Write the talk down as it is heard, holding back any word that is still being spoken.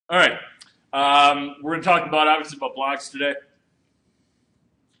All right. We're going to talk about, obviously, about blogs today.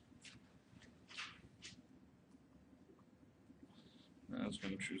 I was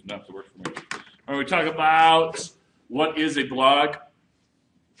going to choose not to work for me. All right, we talk about what is a blog.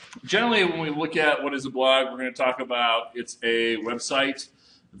 Generally, when we look at what is a blog, we're going to talk about it's a website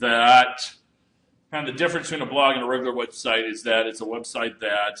that, kind of the difference between a blog and a regular website is that it's a website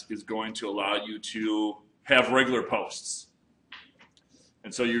that is going to allow you to have regular posts.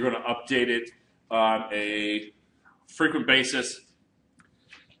 And so you're going to update it on a frequent basis.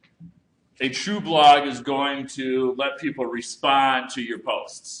 A true blog is going to let people respond to your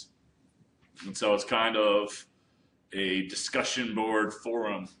posts. And so it's kind of a discussion board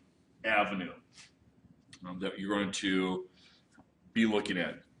forum avenue that you're going to be looking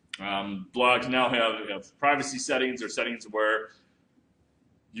at. Blogs now have privacy settings or settings where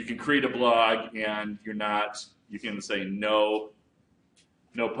you can create a blog and you can say no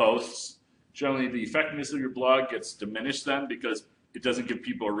posts. Generally, the effectiveness of your blog gets diminished then because it doesn't give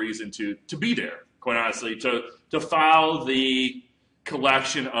people a reason to be there, quite honestly, to follow the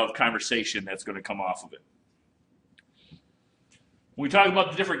collection of conversation that's going to come off of it. When we talk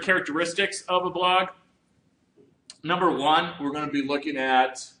about the different characteristics of a blog, number one, we're going to be looking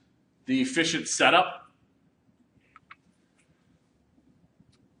at the efficient setup.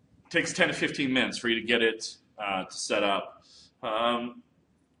 It takes 10 to 15 minutes for you to get it to set up.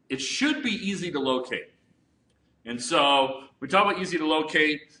 It should be easy to locate. And so we talk about easy to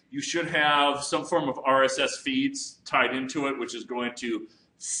locate. You should have some form of RSS feeds tied into it, which is going to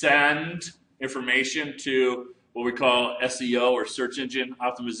send information to what we call SEO or search engine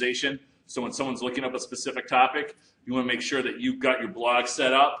optimization. So when someone's looking up a specific topic, you want to make sure that you've got your blog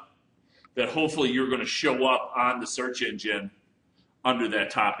set up, that hopefully you're going to show up on the search engine under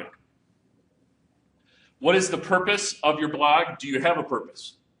that topic. What is the purpose of your blog? Do you have a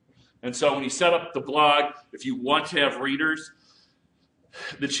purpose? And so when you set up the blog, if you want to have readers,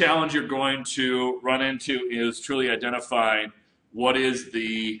 the challenge you're going to run into is truly identifying what is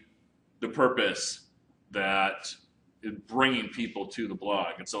the purpose that is bringing people to the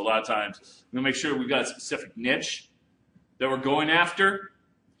blog. And so a lot of times, we make sure we've got a specific niche that we're going after.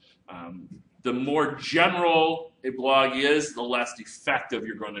 The more general a blog is, the less effective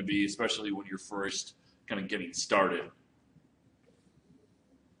you're going to be, especially when you're first kind of getting started.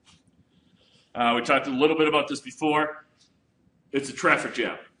 We talked a little bit about this before. It's a traffic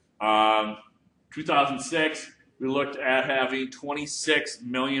jam. 2006, we looked at having 26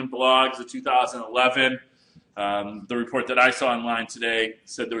 million blogs. In 2011, the report that I saw online today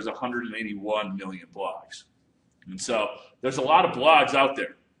said there was 181 million blogs. And so there's a lot of blogs out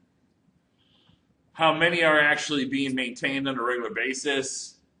there. How many are actually being maintained on a regular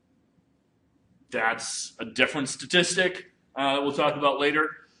basis? That's a different statistic we'll talk about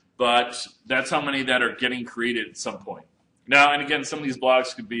later. But that's how many that are getting created at some point. Now, and again, some of these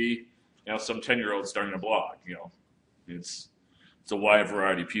blogs could be, some 10-year-old starting a blog. It's a wide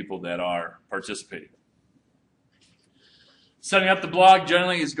variety of people that are participating. Setting up the blog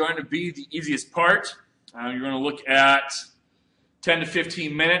generally is going to be the easiest part. You're going to look at 10 to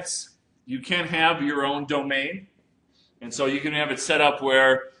 15 minutes. You can have your own domain, and so you can have it set up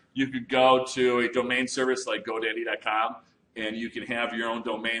where you could go to a domain service like GoDaddy.com. And you can have your own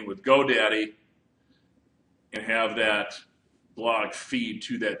domain with GoDaddy and have that blog feed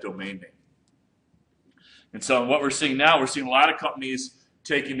to that domain name. And so what we're seeing now, we're seeing a lot of companies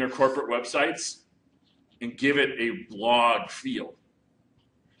taking their corporate websites and give it a blog feel.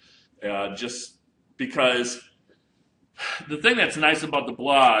 Just because the thing that's nice about the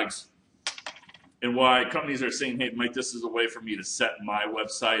blogs and why companies are saying, hey, Mike, this is a way for me to set my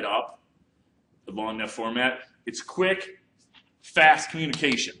website up along that format. It's quick, fast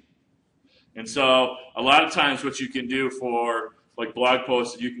communication. And so a lot of times what you can do for like blog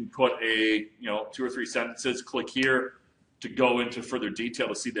posts, you can put a 2 or 3 sentences, click here to go into further detail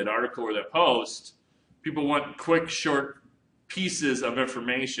to see that article or that post. People want quick, short pieces of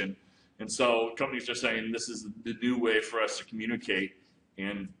information. And so companies are saying this is the new way for us to communicate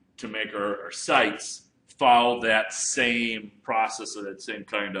and to make our sites follow that same process or that same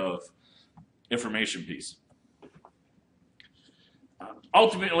kind of information piece.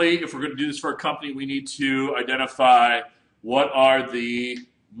 Ultimately, if we're going to do this for a company, we need to identify what are the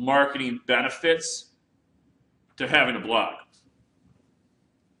marketing benefits to having a blog.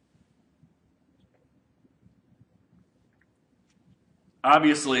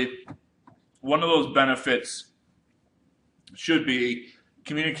 Obviously, one of those benefits should be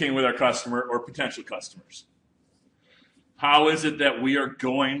communicating with our customer or potential customers. How is it that we are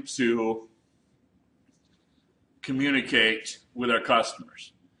going to communicate with our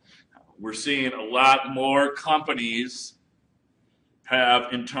customers? we're seeing a lot more companies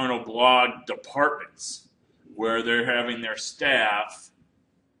have internal blog departments where they're having their staff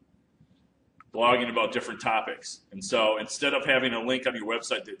blogging about different topics. And so instead of having a link on your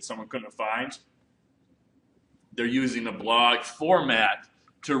website that someone couldn't find, they're using a blog format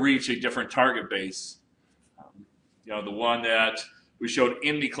to reach a different target base. The one that we showed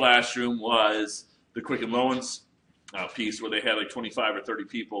in the classroom was the Quicken Loans piece, where they had like 25 or 30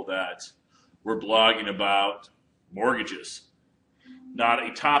 people that were blogging about mortgages. Not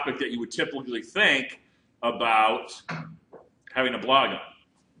a topic that you would typically think about having a blog on.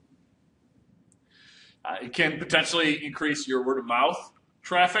 It can potentially increase your word of mouth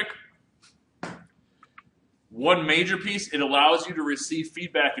traffic. One major piece, it allows you to receive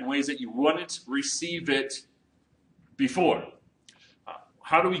feedback in ways that you wouldn't receive it before.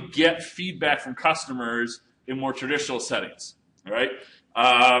 How do we get feedback from customers in more traditional settings? All right.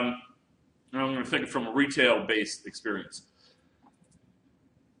 I'm going to think from a retail-based experience.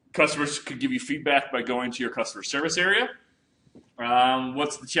 Customers could give you feedback by going to your customer service area.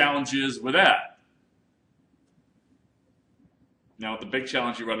 What's the challenges with that? Now, the big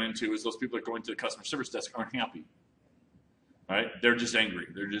challenge you run into is those people that are going to the customer service desk aren't happy. Right? They're just angry.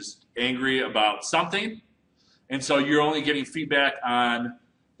 They're just angry about something. And so you're only getting feedback on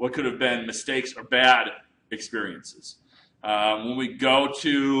what could have been mistakes or bad experiences. When we go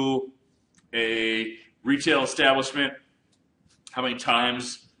to a retail establishment, how many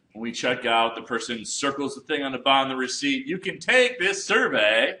times when we check out, the person circles the thing on the bottom of the receipt, you can take this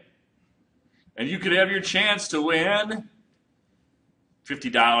survey and you could have your chance to win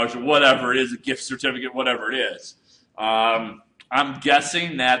 $50 or whatever it is, a gift certificate, whatever it is. I'm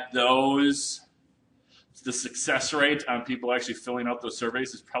guessing that the success rate on people actually filling out those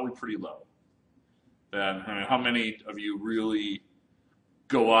surveys is probably pretty low. How many of you really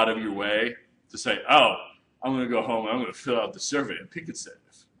go out of your way to say, oh, I'm going to go home and I'm going to fill out the survey and pick it safe?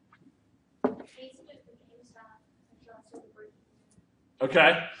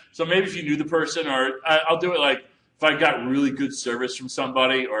 Okay, so maybe if you knew the person, or I'll do it like if I got really good service from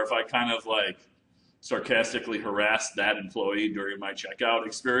somebody, or if I kind of like sarcastically harassed that employee during my checkout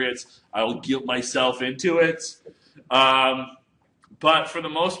experience, I'll guilt myself into it. But for the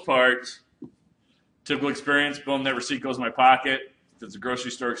most part, typical experience, boom, that receipt goes in my pocket. If it's a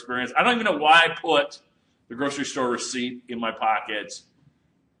grocery store experience, I don't even know why I put the grocery store receipt in my pocket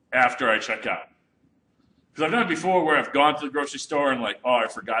after I check out. Because I've done it before where I've gone to the grocery store and like, oh, I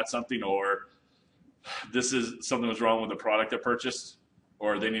forgot something, or this is something was wrong with the product I purchased,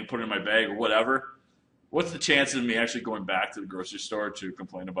 or they need to put it in my bag or whatever. What's the chances of me actually going back to the grocery store to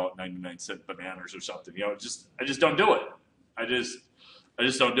complain about 99-cent bananas or something? I just don't do it. I just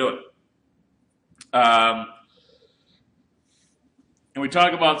don't do it. And we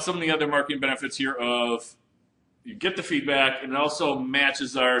talk about some of the other marketing benefits here of you get the feedback, and it also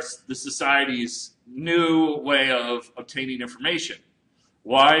matches the society's new way of obtaining information.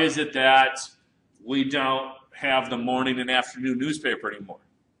 Why is it that we don't have the morning and afternoon newspaper anymore?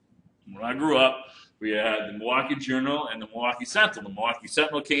 When I grew up, we had the Milwaukee Journal and the Milwaukee Sentinel. The Milwaukee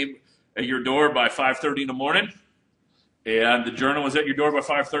Sentinel came at your door by 5:30 in the morning, and the Journal was at your door by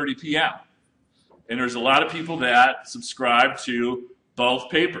 5:30 p.m. And there's a lot of people that subscribe to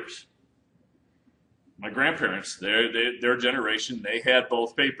both papers. My grandparents, their generation, they had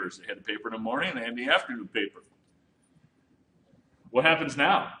both papers. They had the paper in the morning and they had the afternoon paper. What happens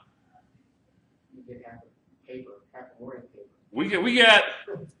now? You get half the paper, half the morning paper.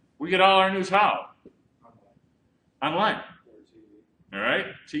 We get all our news how? Online. All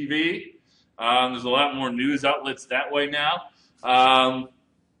right, TV. There's a lot more news outlets that way now. Part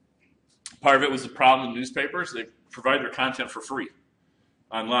of it was the problem with newspapers. They provide their content for free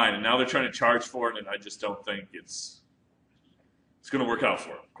online, and now they're trying to charge for it, and I just don't think it's going to work out for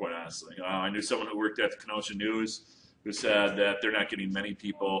them, quite honestly. I knew someone who worked at the Kenosha News who said that they're not getting many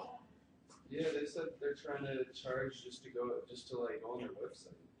people. Yeah, they said they're trying to charge just to go on their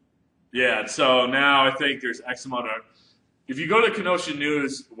website. Yeah, so now I think there's X amount of. If you go to the Kenosha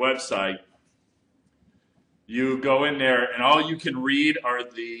News website, you go in there, and all you can read are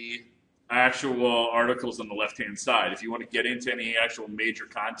the actual articles on the left-hand side. If you want to get into any actual major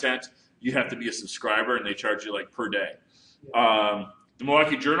content, you have to be a subscriber, and they charge you like per day. The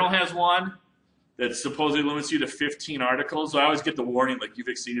Milwaukee Journal has one that supposedly limits you to 15 articles. So I always get the warning, like, you've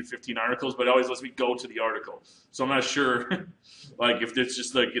exceeded 15 articles, but it always lets me go to the article. So I'm not sure, like, if it's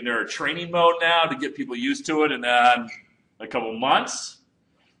just like in their training mode now to get people used to it, and then a couple months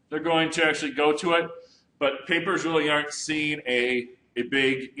they're going to actually go to it. But papers really aren't seeing a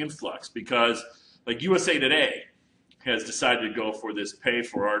big influx because, like USA Today, has decided to go for this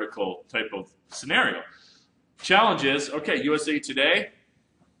pay-for-article type of scenario. Challenge is, okay, USA Today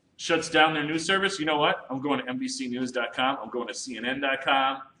shuts down their news service. You know what? I'm going to NBCnews.com. I'm going to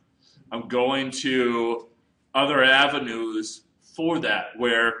CNN.com. I'm going to other avenues for that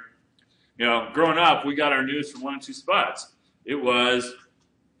where, growing up, we got our news from one of two spots. It was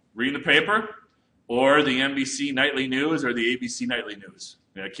reading the paper or the NBC Nightly News or the ABC Nightly News.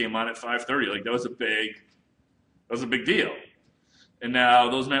 It came on at 5:30. Like, that was a big deal. And now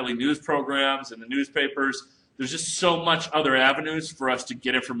those nightly news programs and the newspapers, there's just so much other avenues for us to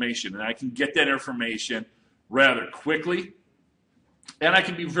get information. And I can get that information rather quickly. And I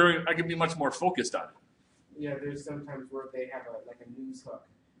can be much more focused on it. Yeah, there's sometimes where they have a news hook,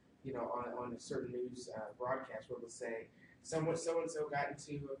 on a certain news broadcast where they'll say, so and so got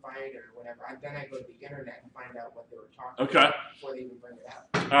into a fight or whatever. Then I go to the internet and find out what they were talking about before they even bring it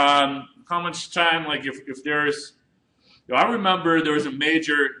up. How much time, like if there's, I remember there was a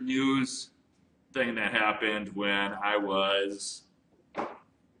major news thing that happened when I was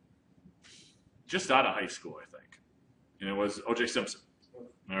just out of high school, I think. And it was O.J. Simpson.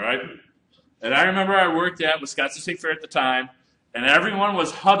 All right? And I remember I worked at Wisconsin State Fair at the time, and everyone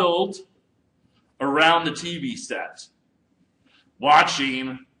was huddled around the TV set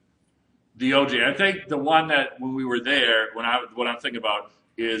watching the O.J. I think the one that when we were there, what I'm thinking about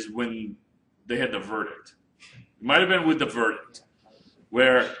is when they had the verdict. It might have been with the verdict,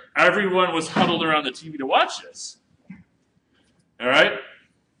 where everyone was huddled around the TV to watch this. All right?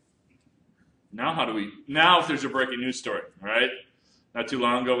 Now if there's a breaking news story, all right? Not too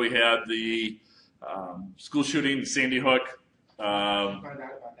long ago, we had the school shooting, Sandy Hook. I found out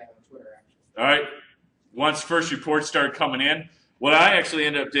about that on Twitter, actually. All right. Once first reports started coming in, what I actually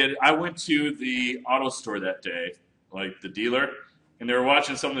ended up did, I went to the auto store that day, like the dealer, and they were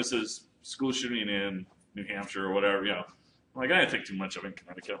watching something that says school shooting in New Hampshire or whatever, I'm like, I didn't think too much of it in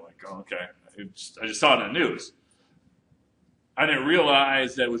Connecticut. I'm like, oh, okay. I just saw it on the news. I didn't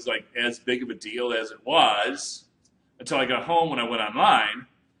realize that it was like as big of a deal as it was until I got home when I went online,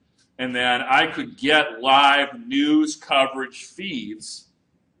 and then I could get live news coverage feeds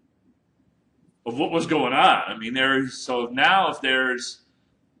of what was going on. I mean, so now if there's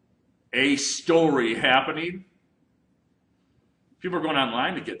a story happening, people are going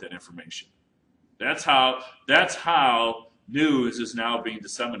online to get that information. That's how news is now being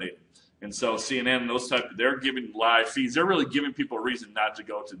disseminated. And so CNN, they're giving live feeds. They're really giving people a reason not to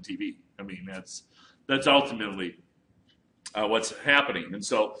go to TV. I mean, that's ultimately what's happening. And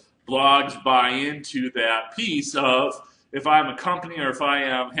so blogs buy into that piece of, if I'm a company or if I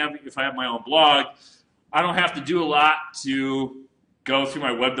have my own blog, I don't have to do a lot to go through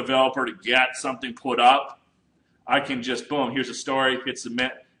my web developer to get something put up. I can just, boom, here's a story, hit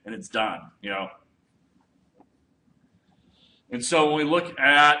submit, and it's done, And so when we look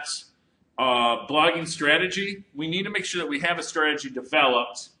at blogging strategy, we need to make sure that we have a strategy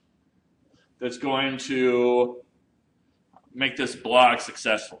developed that's going to make this blog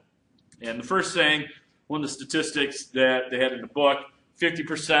successful. And the first thing, one of the statistics that they had in the book,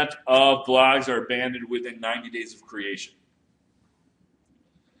 50% of blogs are abandoned within 90 days of creation.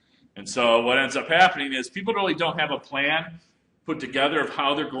 And so what ends up happening is people really don't have a plan put together of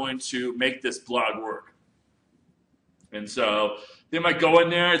how they're going to make this blog work. And so they might go in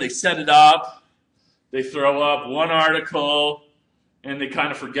there, they set it up, they throw up one article, and they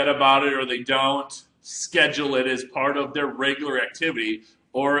kind of forget about it, or they don't schedule it as part of their regular activity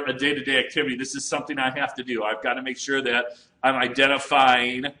or a day-to-day activity. This is something I have to do. I've got to make sure that I'm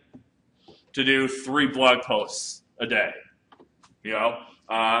identifying to do 3 blog posts a day,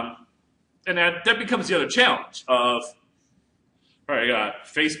 and that becomes the other challenge of, all right, I got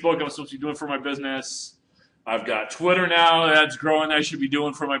Facebook I'm supposed to be doing for my business. I've got Twitter now that's growing that I should be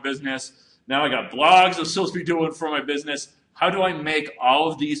doing for my business. Now I got blogs I'm supposed to be doing for my business. How do I make all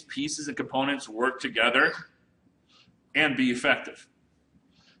of these pieces and components work together and be effective?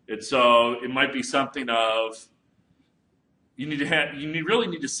 And so it might be something of, you really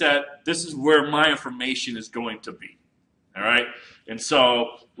need to set, this is where my information is going to be. All right? And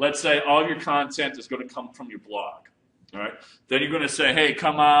so let's say all of your content is going to come from your blog. All right? Then you're going to say, hey,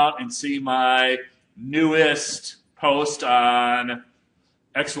 come out and see my newest post on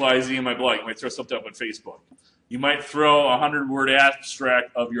XYZ in my blog. You might throw something up on Facebook. You might throw a 100-word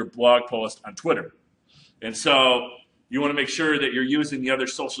abstract of your blog post on Twitter. And so you want to make sure that you're using the other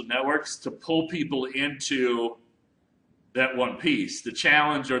social networks to pull people into that one piece. The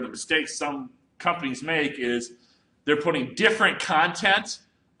challenge or the mistake some companies make is they're putting different content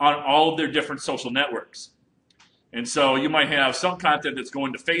on all of their different social networks. And so you might have some content that's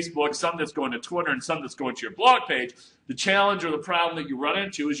going to Facebook, some that's going to Twitter, and some that's going to your blog page. The challenge or the problem that you run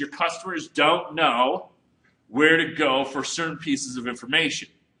into is your customers don't know where to go for certain pieces of information.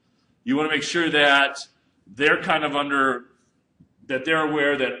 You want to make sure that they're kind of that they're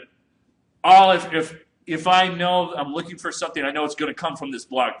aware that if I know I'm looking for something, I know it's going to come from this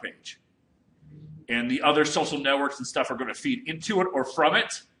blog page. And the other social networks and stuff are going to feed into it or from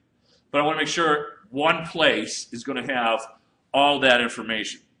it. But I want to make sure one place is going to have all that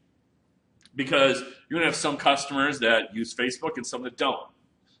information. Because you're going to have some customers that use Facebook and some that don't.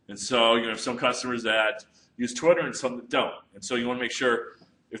 And so you're going to have some customers that use Twitter and some that don't. And so you want to make sure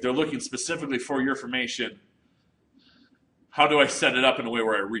if they're looking specifically for your information, how do I set it up in a way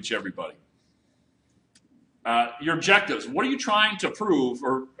where I reach everybody? Your objectives. What are you trying to prove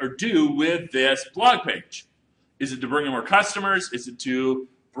or do with this blog page? Is it to bring in more customers? Is it to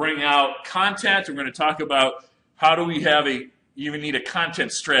bring out content? We're going to talk about how do we have you even need a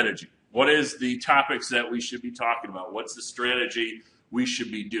content strategy. What is the topics that we should be talking about? What's the strategy we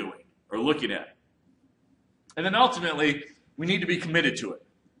should be doing or looking at? And then ultimately, we need to be committed to it.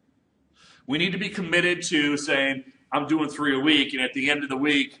 We need to be committed to saying, I'm doing 3 a week, and at the end of the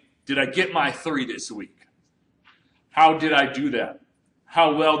week, did I get my 3 this week? How did I do that?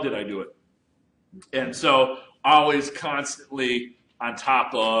 How well did I do it? And so always constantly on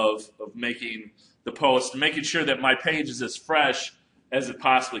top of making the post, making sure that my page is as fresh as it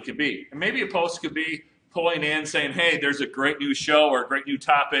possibly can be. And maybe a post could be pulling in saying, hey, there's a great new show or a great new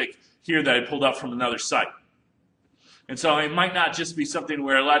topic here that I pulled up from another site. And so it might not just be something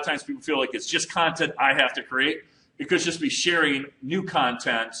where a lot of times people feel like it's just content I have to create. It could just be sharing new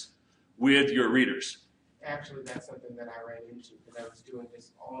content with your readers. Actually, that's something that I ran into because I was doing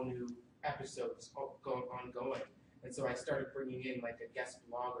this all new episodes ongoing. And so I started bringing in like a guest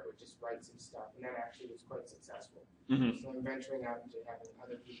blogger to just write some stuff, and that actually was quite successful. So I'm venturing out into having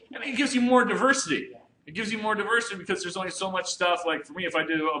other people. And it gives you more diversity. Yeah. It gives you more diversity because there's only so much stuff. Like for me, if I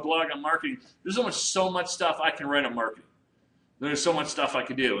do a blog on marketing, there's so much stuff I can write on marketing. There's so much stuff I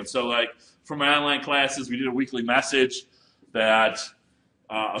can do. And so like for my online classes, we did a weekly message that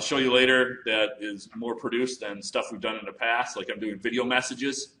I'll show you later that is more produced than stuff we've done in the past. Like I'm doing video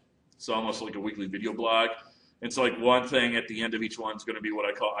messages. So almost like a weekly video blog. And so like one thing at the end of each one is going to be what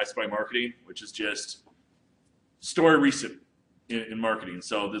I call I Spy Marketing, which is just story recent in marketing.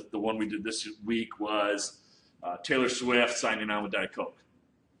 So the one we did this week was Taylor Swift signing on with Diet Coke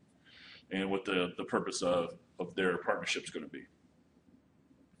and what the purpose of their partnership is going to be.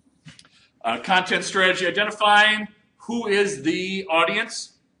 Content strategy, identifying who is the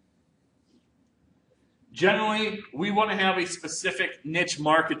audience. Generally, we want to have a specific niche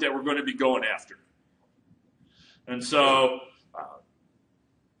market that we're going to be going after. And so,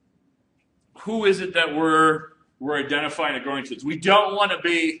 who is it that we're identifying and going to? We don't want to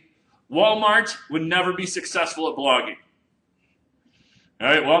be, Walmart would never be successful at blogging. All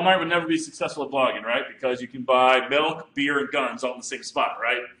right, Walmart would never be successful at blogging, right? Because you can buy milk, beer, and guns all in the same spot,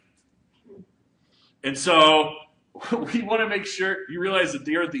 right? And so, we want to make sure you realize that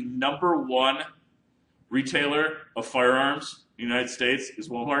they are the #1 retailer of firearms in the United States is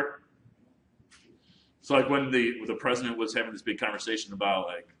Walmart. So like when the president was having this big conversation about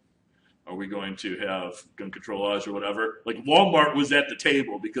like, are we going to have gun control laws or whatever? Like Walmart was at the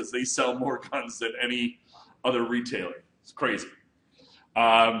table because they sell more guns than any other retailer. It's crazy.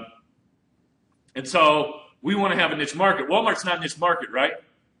 And so we want to have a niche market. Walmart's not a niche market, right?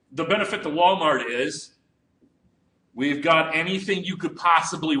 The benefit to Walmart is we've got anything you could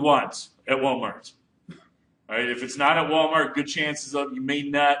possibly want at Walmart. Right? If it's not at Walmart, good chances of you may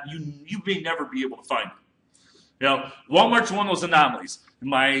never be able to find it. You know, Walmart's one of those anomalies. In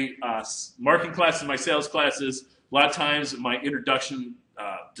my marketing classes, my sales classes, a lot of times in my introduction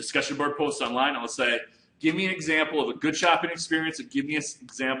discussion board posts online, I'll say, give me an example of a good shopping experience and give me an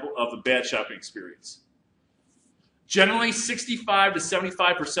example of a bad shopping experience. Generally, 65 to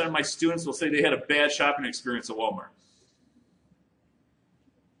 75% of my students will say they had a bad shopping experience at Walmart.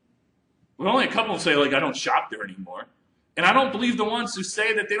 But only a couple will say, like, I don't shop there anymore. And I don't believe the ones who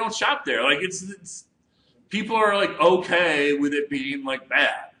say that they don't shop there. Like, it's people are, like, okay with it being, like,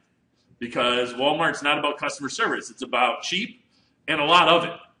 bad. Because Walmart's not about customer service. It's about cheap and a lot of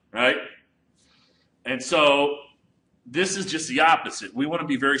it, right? And so this is just the opposite. We want to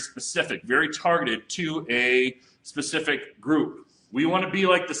be very specific, very targeted to a specific group. We want to be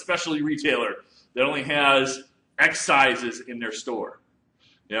like the specialty retailer that only has X sizes in their store.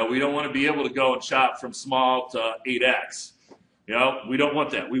 You know, we don't want to be able to go and shop from small to 8X. You know, we don't want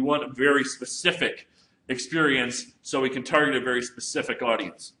that. We want a very specific experience so we can target a very specific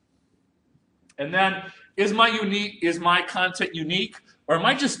audience. And then, is my content unique, or am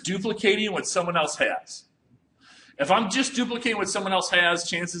I just duplicating what someone else has? If I'm just duplicating what someone else has,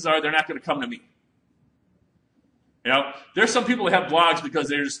 chances are they're not going to come to me. You know, there's some people that have blogs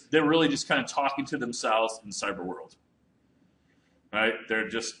because they're really just kind of talking to themselves in the cyber world. Right?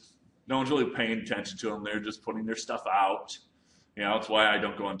 No one's really paying attention to them. They're just putting their stuff out. You know, that's why I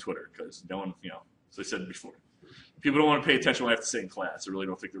don't go on Twitter, because no one, as I said before, people don't want to pay attention to what I have to say in class. I really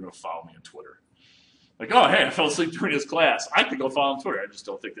don't think they're going to follow me on Twitter. Like, oh, hey, I fell asleep during this class. I could go follow on Twitter. I just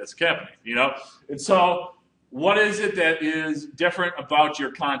don't think that's happening, And so what is it that is different about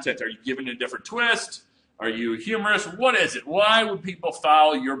your content? Are you giving it a different twist? Are you humorous? What is it? Why would people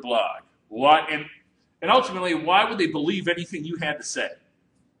follow your blog? And ultimately, why would they believe anything you had to say?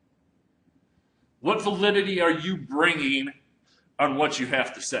 What validity are you bringing on what you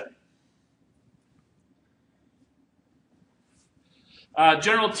have to say?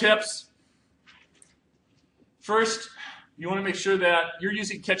 General tips. First, you want to make sure that you're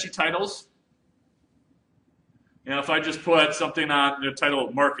using catchy titles. If I just put something on the title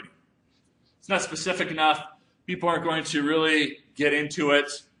of marketing, it's not specific enough. People aren't going to really get into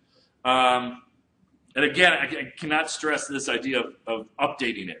it. And again, I cannot stress this idea of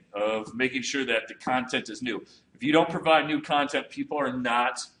updating it, of making sure that the content is new. If you don't provide new content, people are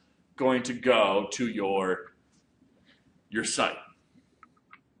not going to go to your site.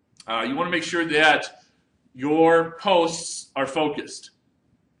 You want to make sure that your posts are focused.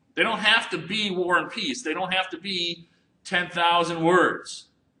 They don't have to be War and Peace. They don't have to be 10,000 words.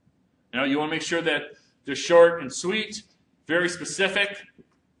 You want to make sure that they're short and sweet, very specific,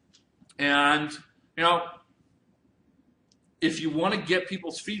 and if you want to get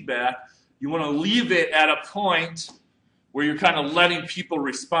people's feedback, you want to leave it at a point where you're kind of letting people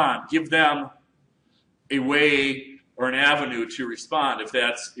respond. Give them a way or an avenue to respond if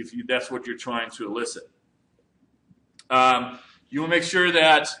that's what you're trying to elicit. You want to make sure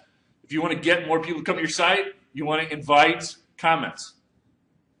that if you want to get more people to come to your site, you want to invite comments.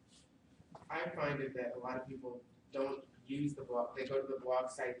 I find it that a lot of people don't use the blog. They go to the blog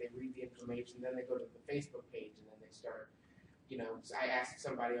site, they read the information, then they go to the Facebook page, and then they start, I asked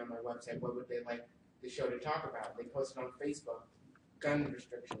somebody on my website, what would they like the show to talk about? They posted on Facebook, gun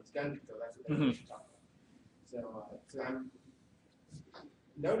restrictions, gun control, that's what they should talk about. So I'm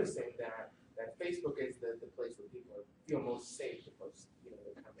noticing that Facebook is the place where people feel most safe to post, their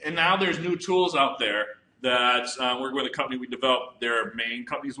comments. And now there's new tools out there that we're with a company, we developed their main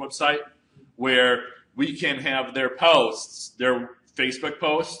company's website, where we can have their posts, their Facebook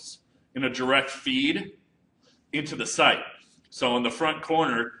posts, in a direct feed into the site. So in the front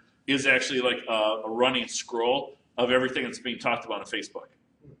corner is actually like a running scroll of everything that's being talked about on Facebook,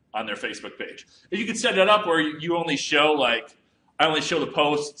 on their Facebook page. And you can set it up where you only show, I only show the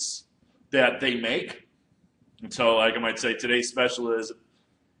posts that they make. And so I might say today's special is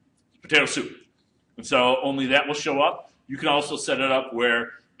potato soup. And so only that will show up. You can also set it up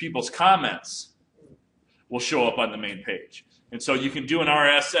where people's comments will show up on the main page. And so you can do an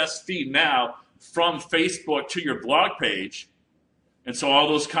RSS feed now from Facebook to your blog page. And so all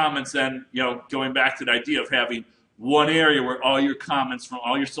those comments then, going back to the idea of having one area where all your comments from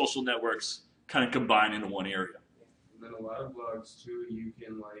all your social networks kind of combine into one area. And then a lot of blogs too, you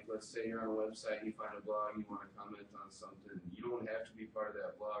can let's say you're on a website and you find a blog, you want to comment on something. You don't have to be part of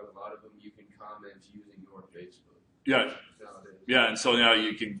that blog. A lot of them you can comment using your Facebook. Yeah. Yeah, and so now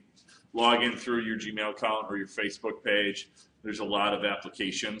you can log in through your Gmail account or your Facebook page. There's a lot of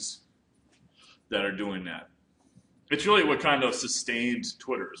applications that are doing that. It's really what kind of sustained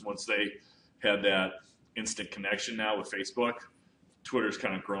Twitter is. Once they had that instant connection now with Facebook, Twitter's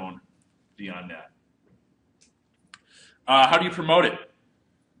kind of grown beyond that. How do you promote it?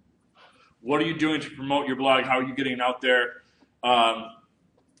 What are you doing to promote your blog? How are you getting it out there?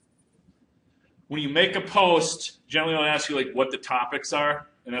 When you make a post, generally I'll ask you what the topics are,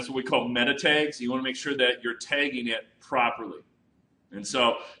 and that's what we call meta tags. You want to make sure that you're tagging it properly. And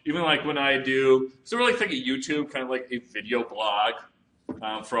so even when I do, so really think of YouTube kind of like a video blog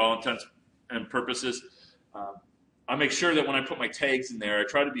for all intents and purposes. I make sure that when I put my tags in there, I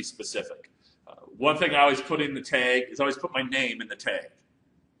try to be specific. One thing I always put in the tag is I always put my name in the tag.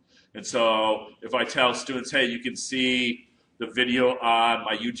 And so if I tell students, hey, you can see the video on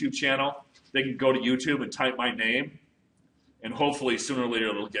my YouTube channel, they can go to YouTube and type my name, and hopefully sooner or later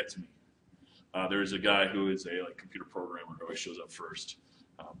it'll get to me. There's a guy who is a computer programmer who always shows up first.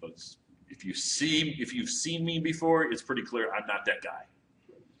 But if you've seen me before, it's pretty clear I'm not that guy.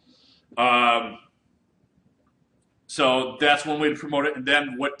 So that's one way to promote it, and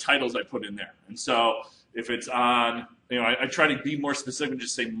then what titles I put in there. And so If it's on, I try to be more specific and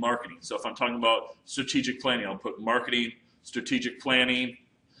just say marketing. So if I'm talking about strategic planning, I'll put marketing, strategic planning.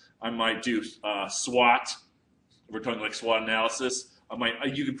 I might do SWOT. If we're talking like SWOT analysis.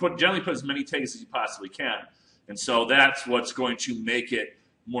 You can generally put as many tags as you possibly can. And so that's what's going to make it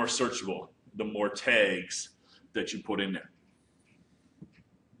more searchable, the more tags that you put in there.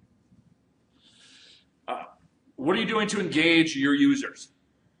 What are you doing to engage your users?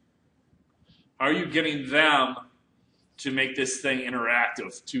 How are you getting them to make this thing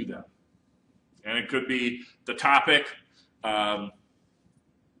interactive to them? And it could be the topic.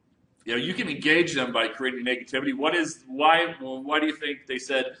 You can engage them by creating negativity. Why do you think they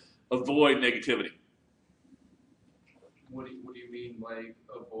said avoid negativity? What do you mean, like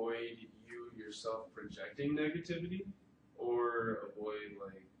avoid you yourself projecting negativity, or avoid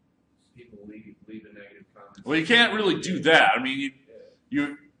like people leave a negative comment? Well, you can't really do that. I mean,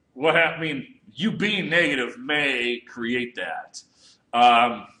 you being negative may create that.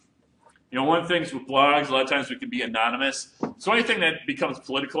 One of the things with blogs, a lot of times we can be anonymous. So anything that becomes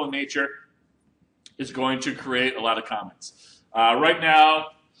political in nature is going to create a lot of comments. Right now,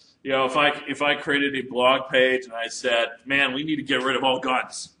 if I created a blog page and I said, man, we need to get rid of all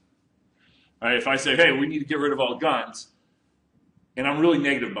guns. All right, if I say, hey, we need to get rid of all guns, and I'm really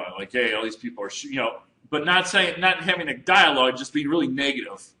negative about it, like, hey, all these people are, but not having a dialogue, just being really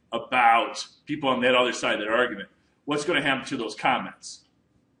negative about people on that other side of that argument, what's going to happen to those comments?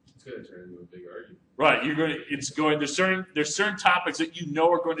 It's going to turn into a big argument. Right, there's certain topics that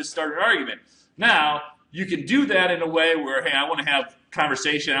are going to start an argument. Now, you can do that in a way where, hey, I want to have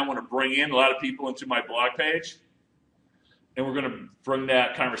conversation, I want to bring in a lot of people into my blog page, and we're going to bring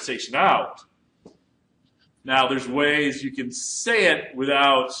that conversation out. Now, there's ways you can say it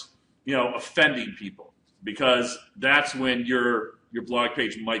without, offending people, because that's when your blog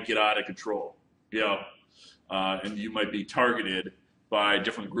page might get out of control, and you might be targeted by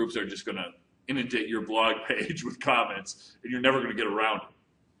different groups that are just going to inundate your blog page with comments, and you're never going to get around it.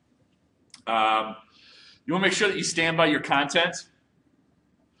 You want to make sure that you stand by your content.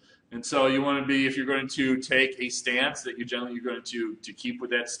 And so you want to be, if you're going to take a stance, that you're going to keep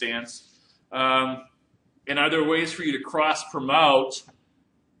with that stance. And are there ways for you to cross-promote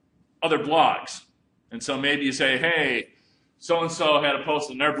other blogs? And so maybe you say, hey, so-and-so had a post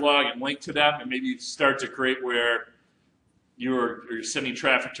on their blog and link to them, and maybe you start to create where you're sending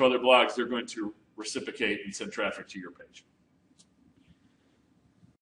traffic to other blogs, they're going to reciprocate and send traffic to your page.